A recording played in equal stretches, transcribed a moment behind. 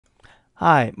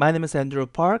Hi, my name is Andrew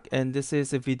Park, and this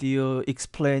is a video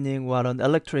explaining what an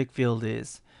electric field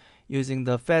is using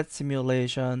the PhET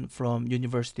simulation from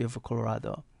University of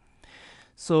Colorado.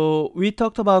 So we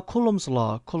talked about Coulomb's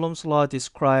law. Coulomb's law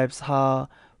describes how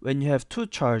when you have two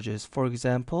charges, for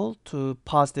example, two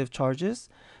positive charges,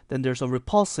 then there's a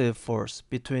repulsive force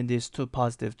between these two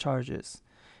positive charges.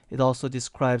 It also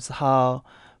describes how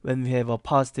when we have a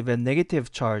positive and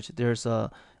negative charge, there's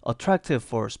a attractive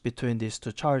force between these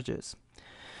two charges.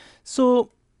 So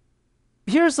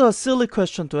here's a silly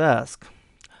question to ask.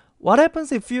 What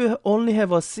happens if you only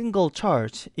have a single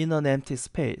charge in an empty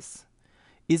space?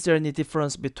 Is there any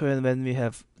difference between when we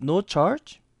have no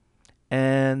charge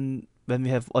and when we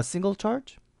have a single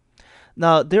charge?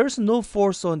 Now, there's no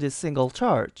force on this single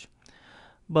charge.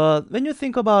 But when you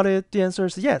think about it, the answer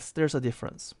is yes, there's a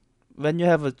difference. When you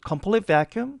have a complete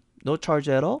vacuum, no charge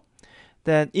at all,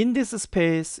 then in this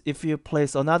space, if you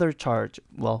place another charge,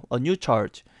 well, a new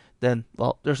charge, then,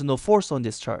 well, there's no force on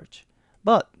this charge.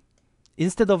 But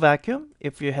instead of vacuum,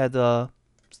 if you had a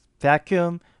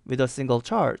vacuum with a single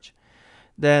charge,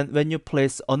 then when you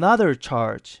place another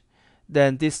charge,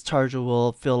 then this charge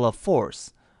will feel a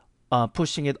force,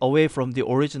 pushing it away from the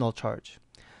original charge.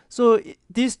 So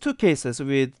these two cases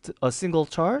with a single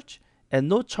charge and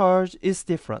no charge is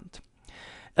different.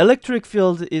 Electric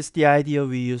field is the idea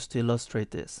we use to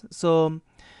illustrate this. So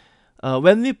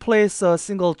when we place a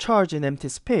single charge in empty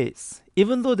space,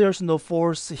 even though there's no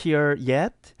force here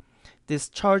yet, this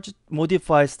charge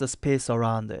modifies the space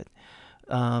around it.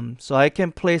 So I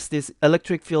can place these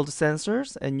electric field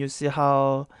sensors, and you see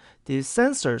how these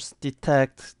sensors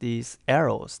detect these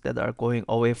arrows that are going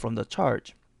away from the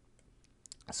charge.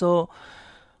 So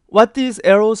what these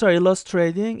arrows are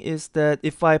illustrating is that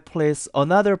if I place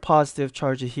another positive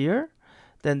charge here,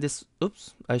 then this,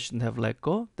 oops, I shouldn't have let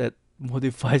go. That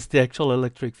modifies the actual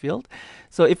electric field.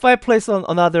 So if I place on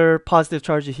another positive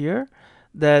charge here,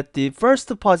 that the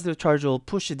first positive charge will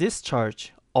push this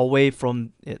charge away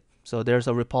from it. So there's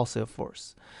a repulsive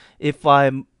force. If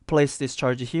I place this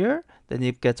charge here, then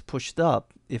it gets pushed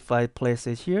up. If I place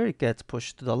it here, it gets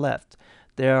pushed to the left.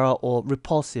 They are all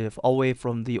repulsive away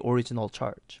from the original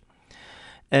charge.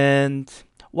 And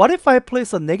what if I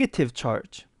place a negative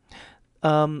charge?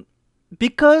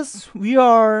 Because we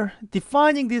are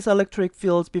defining these electric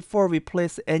fields before we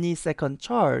place any second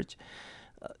charge,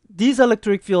 these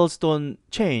electric fields don't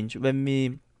change when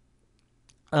we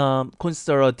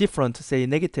consider a different, say,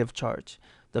 negative charge.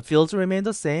 The fields remain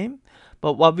the same,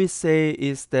 but what we say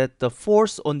is that the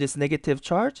force on this negative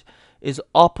charge is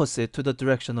opposite to the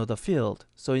direction of the field.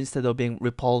 So instead of being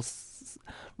repulsed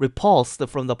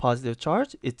from the positive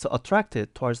charge, it's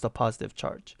attracted towards the positive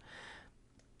charge.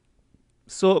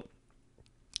 So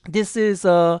this is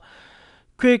a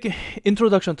quick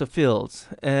introduction to fields,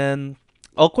 and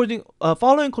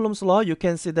following Coulomb's law, you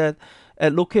can see that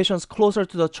at locations closer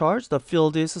to the charge, the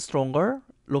field is stronger.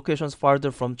 Locations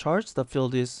farther from charge, the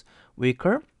field is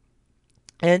weaker.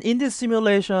 And in this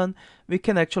simulation, we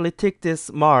can actually take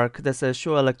this mark that says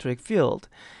show electric field,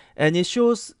 and it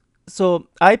shows. So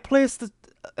I placed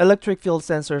electric field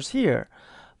sensors here,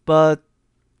 but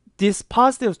this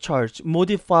positive charge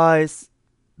modifies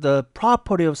the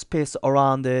property of space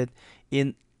around it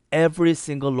in every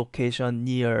single location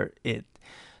near it.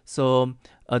 So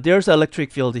there's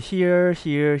electric field here,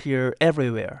 here, here,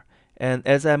 everywhere. And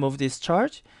as I move this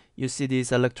charge, you see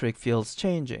these electric fields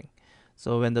changing.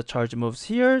 So when the charge moves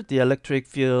here, the electric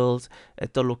field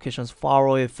at the locations far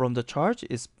away from the charge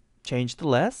is changed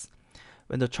less.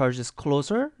 When the charge is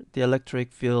closer, the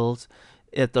electric field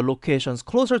at the locations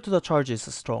closer to the charge is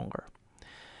stronger.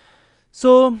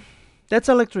 So that's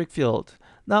electric field.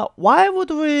 Now, why would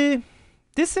we...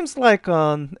 This seems like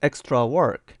an extra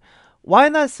work. Why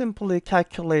not simply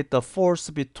calculate the force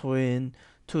between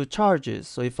two charges?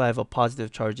 So if I have a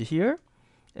positive charge here,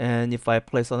 and if I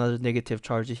place another negative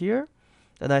charge here,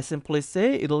 then I simply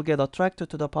say it'll get attracted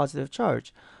to the positive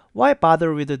charge. Why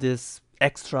bother with this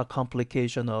extra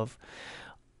complication of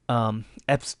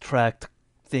abstract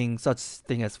thing, such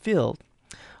thing as field?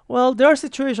 Well, there are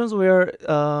situations where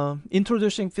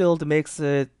introducing field makes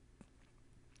it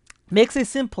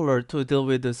simpler to deal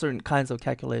with certain kinds of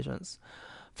calculations.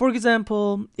 For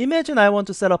example, imagine I want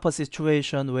to set up a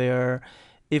situation where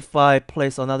if I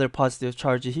place another positive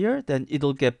charge here, then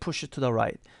it'll get pushed to the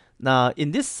right. Now,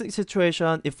 in this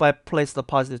situation, if I place the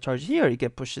positive charge here, it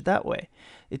gets pushed that way.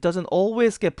 It doesn't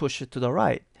always get pushed to the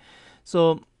right.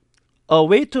 So a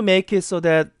way to make it so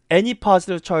that any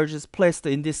positive charges placed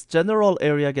in this general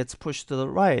area gets pushed to the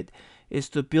right is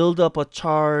to build up a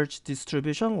charge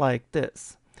distribution like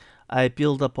this. I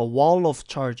build up a wall of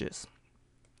charges.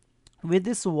 With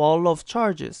this wall of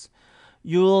charges,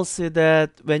 you will see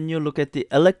that when you look at the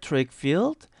electric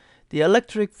fields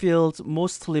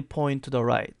mostly point to the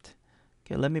right.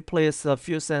 Okay, let me place a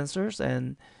few sensors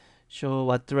and show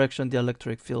what direction the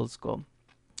electric fields go.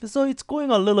 So it's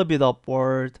going a little bit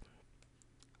upward,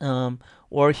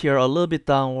 or here a little bit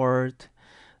downward,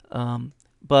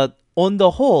 but on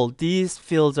the whole, these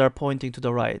fields are pointing to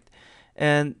the right.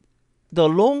 And the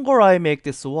longer I make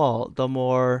this wall, the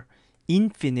more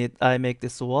infinite I make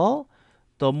this wall,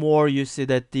 the more you see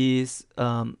that these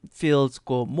fields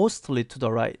go mostly to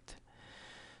the right.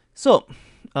 So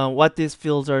what these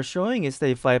fields are showing is that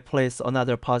if I place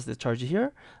another positive charge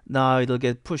here, now it'll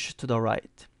get pushed to the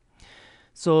right.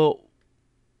 So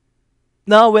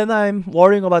now when I'm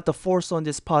worrying about the force on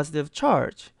this positive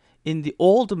charge, in the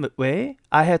old way,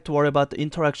 I had to worry about the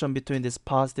interaction between this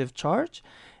positive charge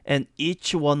and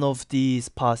each one of these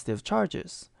positive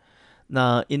charges.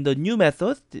 Now, in the new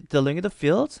method, dealing with the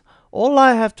fields, all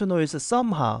I have to know is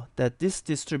somehow that this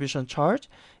distribution charge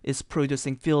is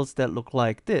producing fields that look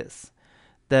like this.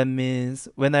 That means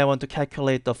when I want to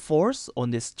calculate the force on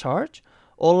this charge,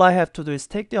 all I have to do is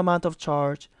take the amount of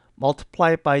charge,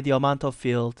 multiply it by the amount of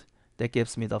field, that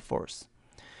gives me the force.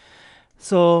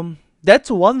 So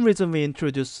that's one reason we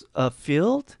introduce a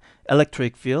field,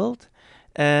 electric field.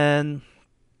 And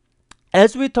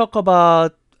as we talk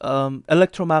about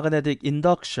electromagnetic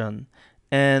induction,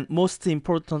 and most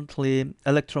importantly,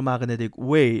 electromagnetic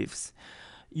waves,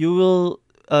 you will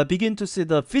begin to see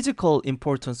the physical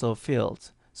importance of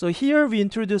fields. So here we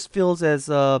introduce fields as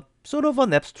a sort of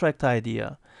an abstract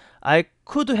idea. I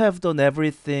could have done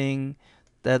everything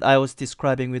that I was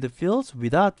describing with the fields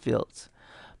without fields.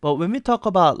 But when we talk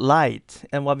about light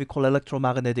and what we call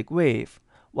electromagnetic wave,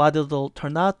 what it'll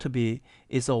turn out to be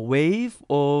is a wave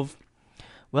of,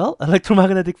 well,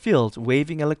 electromagnetic fields,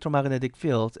 waving electromagnetic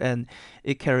fields, and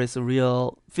it carries a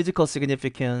real physical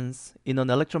significance. In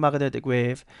an electromagnetic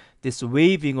wave, this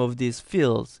waving of these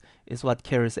fields is what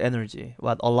carries energy,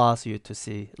 what allows you to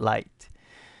see light.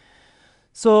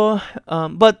 So,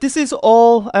 but this is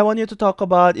all I want you to talk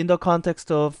about in the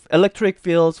context of electric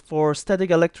fields for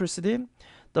static electricity.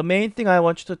 The main thing I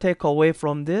want you to take away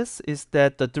from this is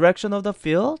that the direction of the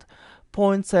field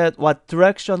points at what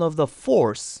direction of the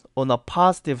force on a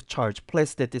positive charge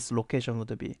placed at this location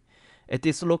would be. At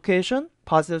this location,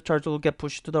 positive charge will get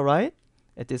pushed to the right.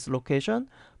 At this location,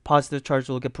 positive charge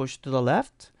will get pushed to the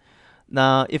left.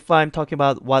 Now, if I'm talking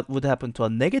about what would happen to a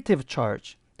negative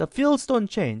charge, the fields don't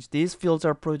change. These fields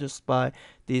are produced by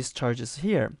these charges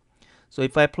here. So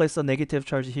if I place a negative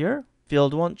charge here,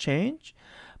 field won't change,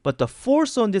 but the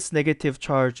force on this negative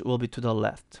charge will be to the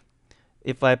left.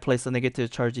 If I place a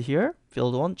negative charge here,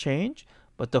 field won't change,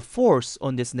 but the force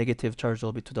on this negative charge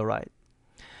will be to the right.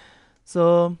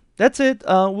 So that's it.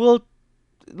 We'll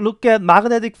look at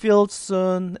magnetic fields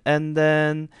soon, and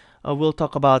then we'll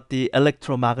talk about the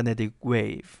electromagnetic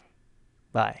wave.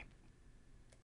 Bye.